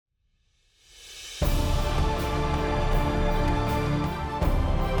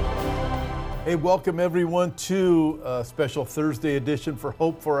Hey, welcome everyone to a special Thursday edition for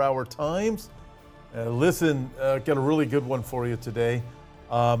Hope for Our Times. Got a really good one for you today.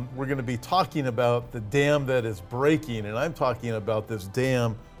 We're going to be talking about the dam that is breaking, and I'm talking about this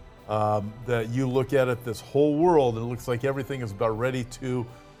dam that you look at it, this whole world, and it looks like everything is about ready to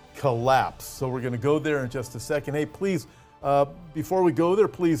collapse. So we're going to go there in just a second. Hey, please, before we go there,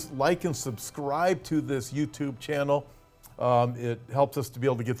 please like and subscribe to this YouTube channel. It helps us to be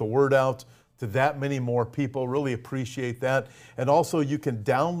able to get the word out to that many more people. Really appreciate that. And also you can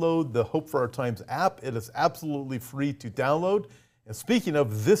download the Hope for Our Times app. It is absolutely free to download. And speaking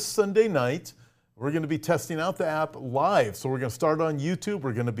of, this Sunday night, we're going to be testing out the app live. So we're going to start on YouTube.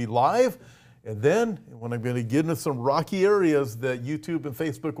 We're going to be live. And then when I'm going to get into some rocky areas that YouTube and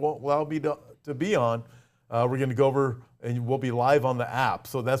Facebook won't allow me to be on, we're going to go over and we'll be live on the app.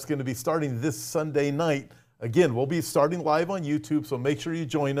 So that's going to be starting this Sunday night. Again, we'll be starting live on YouTube, so make sure you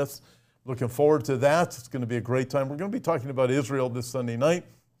join us. Looking forward to that. It's going to be a great time. We're going to be talking about Israel this Sunday night.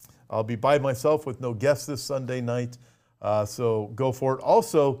 I'll be by myself with no guests this Sunday night, so go for it.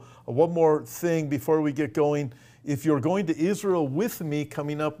 Also, one more thing before we get going. If you're going to Israel with me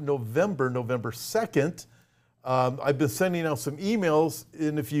coming up November 2nd, I've been sending out some emails,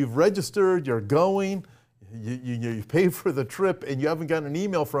 and if you've registered, you're going, you paid for the trip, and you haven't gotten an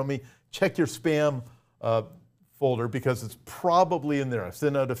email from me, check your spam folder because it's probably in there. I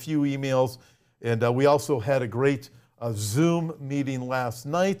sent out a few emails, and we also had a great Zoom meeting last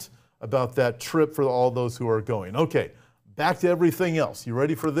night about that trip for all those who are going. Okay, back to everything else. You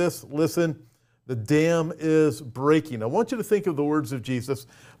ready for this? Listen, the dam is breaking. I want you to think of the words of Jesus.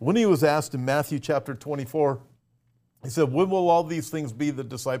 When he was asked in Matthew chapter 24, he said, "When will all these things be?" The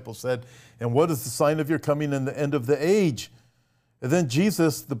disciples said, "And what is the sign of your coming and the end of the age?" And then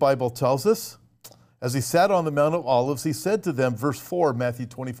Jesus, the Bible tells us, as he sat on the Mount of Olives, he said to them, verse 4, Matthew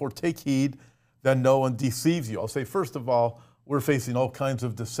 24, "Take heed that no one deceives you." I'll say, first of all, we're facing all kinds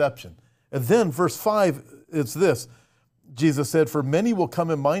of deception. And then verse 5, it's this. Jesus said, "For many will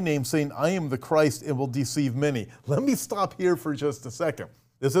come in my name, saying, 'I am the Christ,' and will deceive many." Let me stop here for just a second.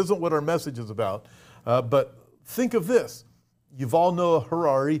 This isn't what our message is about, but think of this. Yuval Noah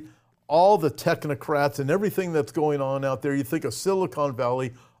Harari, all the technocrats and everything that's going on out there. You think of Silicon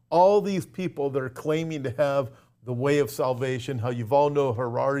Valley, all these people that are claiming to have the way of salvation, how Yuval Noah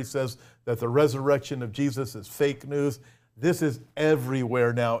Harari says that the resurrection of Jesus is fake news. This is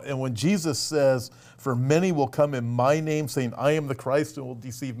everywhere now. And when Jesus says, "For many will come in my name, saying, 'I am the Christ,' and will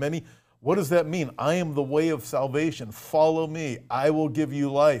deceive many," what does that mean? I am the way of salvation. Follow me. I will give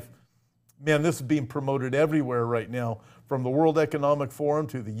you life. Man, this is being promoted everywhere right now, from the World Economic Forum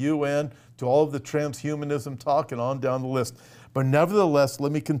to the UN to all of the transhumanism talk and on down the list. But nevertheless,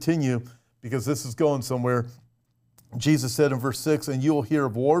 let me continue because this is going somewhere. Jesus said in verse 6, "And you will hear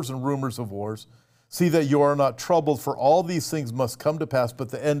of wars and rumors of wars. See that you are not troubled, for all these things must come to pass, but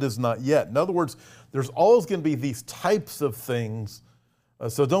the end is not yet." In other words, there's always going to be these types of things.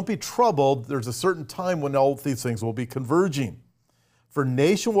 So don't be troubled. There's a certain time when all these things will be converging. "For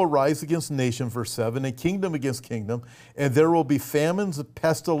nation will rise against nation," verse 7, "and kingdom against kingdom, and there will be famines,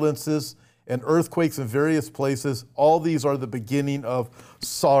 pestilences, and earthquakes in various places. All these are the beginning of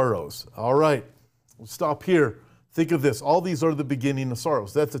sorrows." All right, we'll stop here. Think of this. All these are the beginning of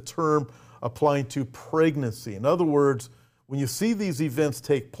sorrows. That's a term applying to pregnancy. In other words, when you see these events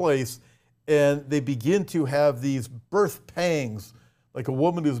take place and they begin to have these birth pangs, like a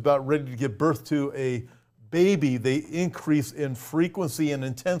woman who's about ready to give birth to a baby, they increase in frequency and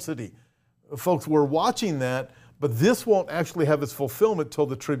intensity. Folks, we're watching that, but this won't actually have its fulfillment till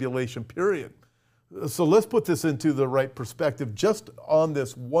the tribulation period. So let's put this into the right perspective. Just on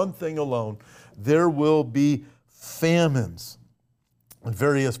this one thing alone, there will be famines in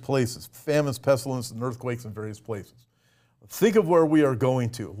various places. Famines, pestilence, and earthquakes in various places. Think of where we are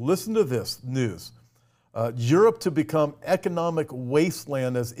going to. Listen to this news. Europe to become economic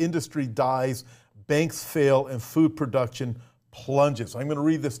wasteland as industry dies, banks fail, and food production plunges. I'm going to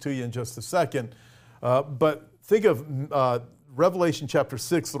read this to you in just a second. But think of Revelation chapter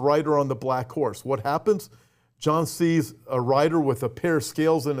 6, the rider on the black horse. What happens? John sees a rider with a pair of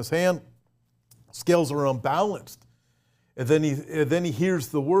scales in his hand. Scales are unbalanced. And then he hears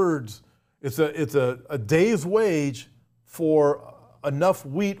the words. It's a day's wage for enough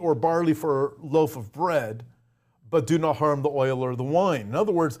wheat or barley for a loaf of bread, but do not harm the oil or the wine. In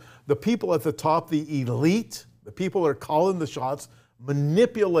other words, the people at the top, the elite, the people that are calling the shots,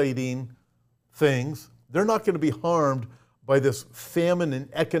 manipulating things, they're not going to be harmed by this famine and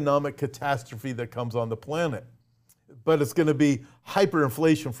economic catastrophe that comes on the planet. But it's going to be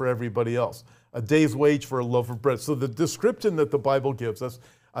hyperinflation for everybody else, a day's wage for a loaf of bread. So the description that the Bible gives us,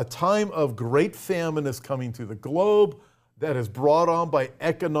 A time of great famine is coming to the globe that is brought on by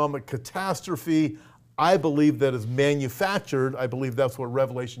economic catastrophe. I believe that is manufactured. I believe that's what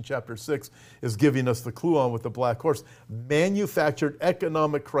Revelation chapter 6 is giving us the clue on with the black horse. Manufactured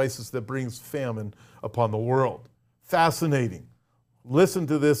economic crisis that brings famine upon the world. Fascinating. Listen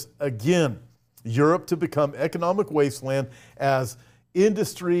to this again. Europe to become economic wasteland as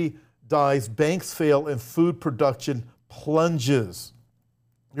industry dies, banks fail, and food production plunges.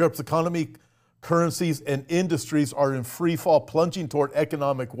 Europe's economy, currencies, and industries are in free fall, plunging toward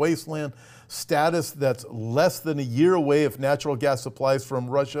economic wasteland status that's less than a year away if natural gas supplies from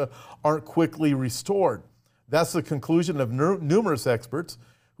Russia aren't quickly restored. That's the conclusion of numerous experts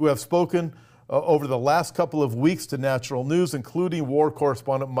who have spoken over the last couple of weeks to Natural News, including war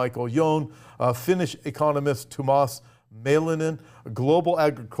correspondent Michael Yohn, Finnish economist Tuomas Meilinen, global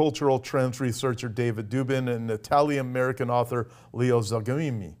agricultural trends researcher David Dubin, and Italian-American author Leo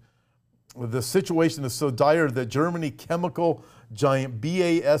Zagamimi. The situation is so dire that Germany chemical giant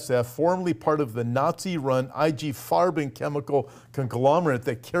BASF, formerly part of the Nazi-run IG Farben chemical conglomerate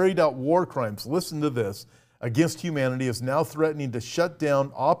that carried out war crimes, listen to this, against humanity, is now threatening to shut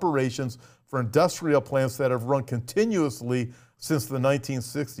down operations for industrial plants that have run continuously since the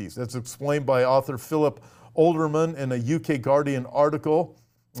 1960s. That's explained by author Philip Olderman in a UK Guardian article.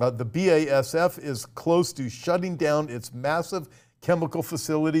 The BASF is close to shutting down its massive chemical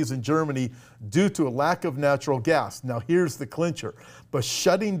facilities in Germany due to a lack of natural gas. Now here's the clincher. But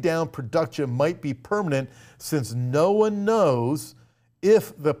shutting down production might be permanent since no one knows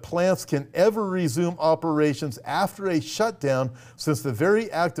if the plants can ever resume operations after a shutdown, since the very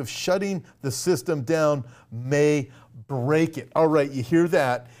act of shutting the system down may break it. All right, you hear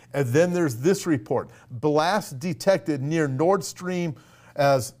that. And then there's this report. Blast detected near Nord Stream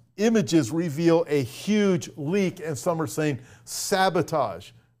as images reveal a huge leak, and some are saying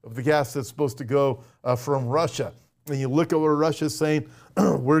sabotage of the gas that's supposed to go from Russia. And you look at what Russia's saying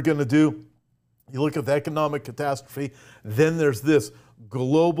we're going to do. You look at the economic catastrophe. Then there's this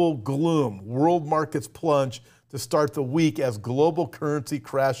global gloom. World markets plunge to start the week as global currency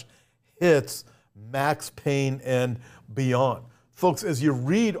crash hits Max Payne and beyond. Folks, as you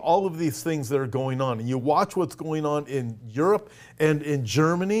read all of these things that are going on and you watch what's going on in Europe and in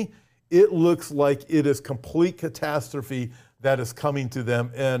Germany, it looks like it is complete catastrophe that is coming to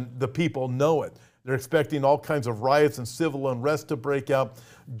them, and the people know it. They're expecting all kinds of riots and civil unrest to break out.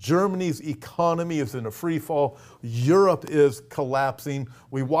 Germany's economy is in a free fall. Europe is collapsing.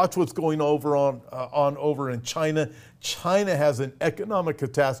 We watch what's going over in China. China has an economic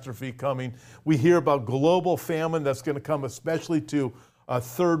catastrophe coming. We hear about global famine that's going to come especially to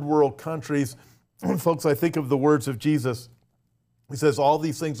third world countries. Folks, I think of the words of Jesus. He says, all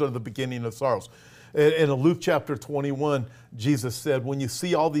these things are the beginning of sorrows. In Luke chapter 21, Jesus said, when you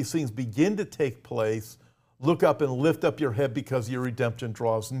see all these things begin to take place, look up and lift up your head because your redemption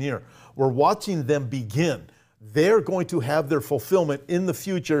draws near. We're watching them begin. They're going to have their fulfillment in the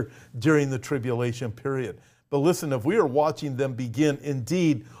future during the tribulation period. But listen, if we are watching them begin,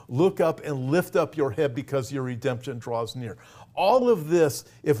 indeed, look up and lift up your head because your redemption draws near. All of this,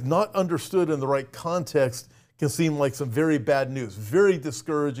 if not understood in the right context, can seem like some very bad news, very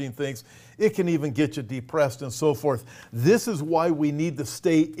discouraging things. It can even get you depressed and so forth. This is why we need to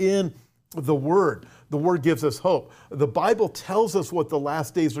stay in the Word. The Word gives us hope. The Bible tells us what the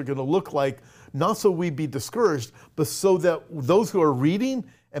last days are going to look like, not so we be discouraged, but so that those who are reading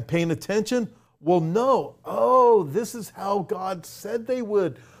and paying attention will know, oh, this is how God said they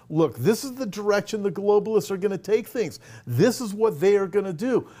would. Look, this is the direction the globalists are going to take things. This is what they are going to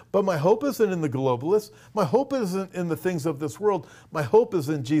do. But my hope isn't in the globalists. My hope isn't in the things of this world. My hope is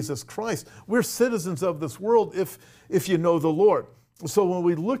in Jesus Christ. We're citizens of this world if you know the Lord. So when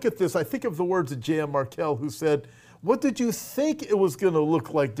we look at this, I think of the words of J.M. Markell, who said, what did you think it was going to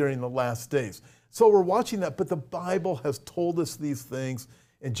look like during the last days? So we're watching that, but the Bible has told us these things.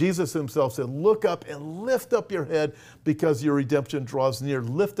 And Jesus himself said, look up and lift up your head because your redemption draws near.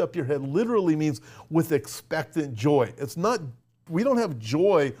 Lift up your head literally means with expectant joy. It's not, we don't have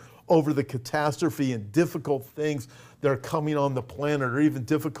joy over the catastrophe and difficult things that are coming on the planet, or even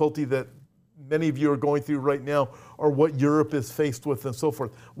difficulty that many of you are going through right now, or what Europe is faced with and so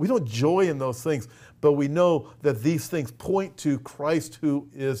forth. We don't joy in those things, but we know that these things point to Christ who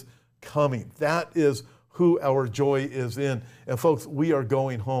is coming. That is who our joy is in. And folks, we are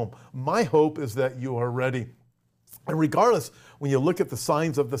going home. My hope is that you are ready. And regardless, when you look at the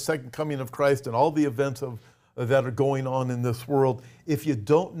signs of the second coming of Christ and all the events that are going on in this world, if you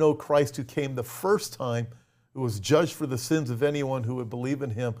don't know Christ who came the first time, who was judged for the sins of anyone who would believe in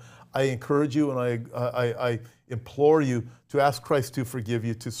him. I encourage you and I implore you to ask Christ to forgive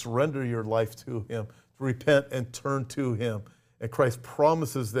you, to surrender your life to him, to repent and turn to him. And Christ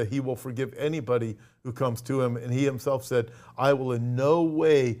promises that he will forgive anybody who comes to him. And he himself said, I will in no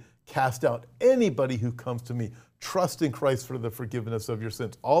way cast out anybody who comes to me. Trust in Christ for the forgiveness of your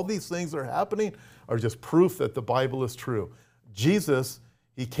sins. All these things that are happening are just proof that the Bible is true. Jesus,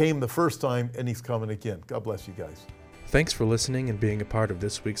 he came the first time and he's coming again. God bless you guys. Thanks for listening and being a part of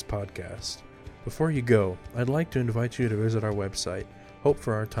this week's podcast. Before you go, I'd like to invite you to visit our website,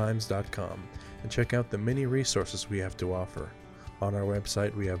 hopeforourtimes.com, and check out the many resources we have to offer. On our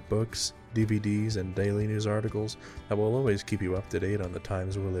website, we have books, DVDs, and daily news articles that will always keep you up to date on the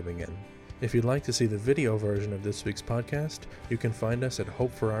times we're living in. If you'd like to see the video version of this week's podcast, you can find us at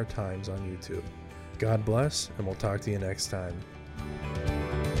Hope for Our Times on YouTube. God bless, and we'll talk to you next time.